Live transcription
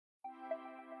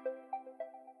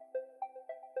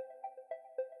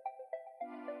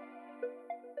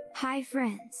Hi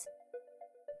friends!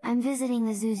 I'm visiting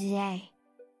the zoo today.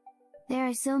 There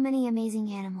are so many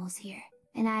amazing animals here,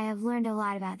 and I have learned a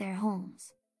lot about their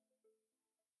homes.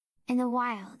 In the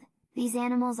wild, these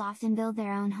animals often build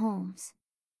their own homes.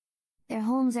 Their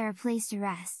homes are a place to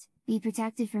rest, be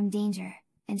protected from danger,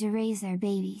 and to raise their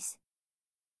babies.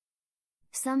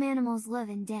 Some animals live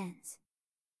in dens.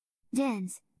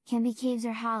 Dens can be caves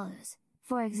or hollows,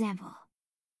 for example.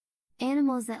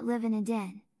 Animals that live in a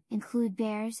den include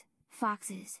bears,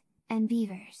 foxes, and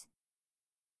beavers.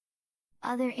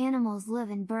 Other animals live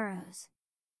in burrows.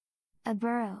 A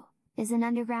burrow is an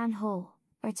underground hole,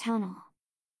 or tunnel.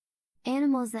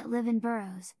 Animals that live in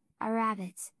burrows are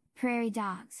rabbits, prairie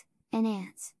dogs, and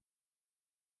ants.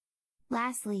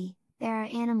 Lastly, there are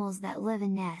animals that live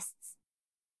in nests.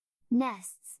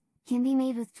 Nests can be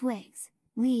made with twigs,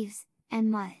 leaves, and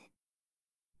mud.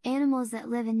 Animals that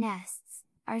live in nests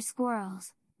are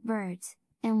squirrels, birds,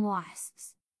 and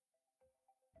wasps.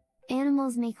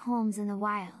 Animals make homes in the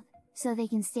wild, so they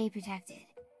can stay protected.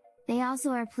 They also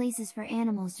are places for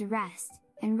animals to rest,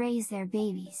 and raise their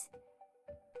babies.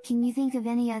 Can you think of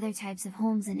any other types of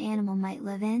homes an animal might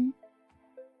live in?